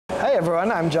Hi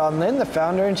everyone, I'm John Lynn, the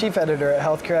founder and chief editor at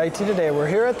Healthcare IT Today. We're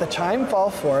here at the Chime Fall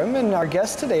Forum, and our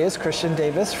guest today is Christian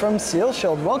Davis from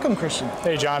SealShield. Welcome, Christian.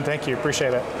 Hey John, thank you,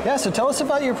 appreciate it. Yeah, so tell us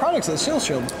about your products at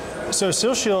SealShield. So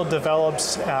SealShield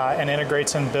develops and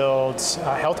integrates and builds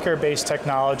healthcare-based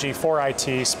technology for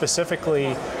IT,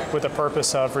 specifically with the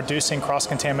purpose of reducing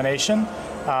cross-contamination.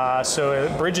 So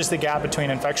it bridges the gap between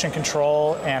infection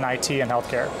control and IT and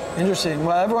healthcare. Interesting.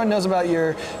 Well, everyone knows about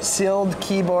your sealed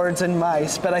keyboards and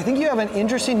mice, but I think you have an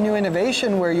interesting new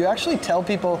innovation where you actually tell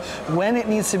people when it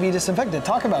needs to be disinfected.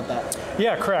 Talk about that.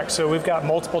 Yeah, correct. So we've got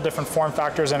multiple different form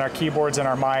factors in our keyboards and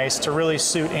our mice to really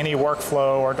suit any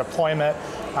workflow or deployment,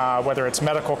 whether it's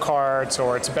medical carts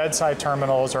or it's bedside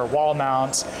terminals or wall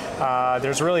mounts.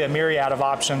 There's really a myriad of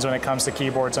options when it comes to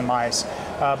keyboards and mice.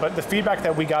 But the feedback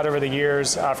that we got over the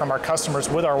years from our customers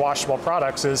with our washable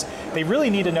products is they really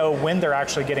need to know when they're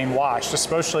actually getting washed,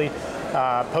 especially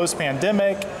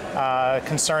post-pandemic,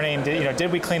 concerning,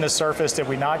 did we clean the surface, did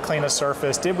we not clean the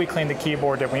surface, did we clean the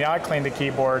keyboard, did we not clean the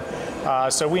keyboard.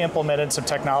 So we implemented some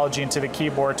technology into the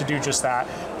keyboard to do just that,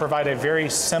 provide a very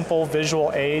simple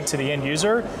visual aid to the end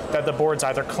user that the board's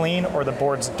either clean or the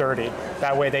board's dirty.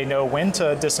 That way they know when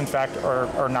to disinfect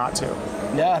or not to.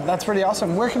 Yeah, that's pretty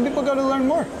awesome. Where can people go to learn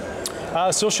more?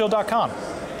 SealShield.com.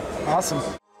 Awesome.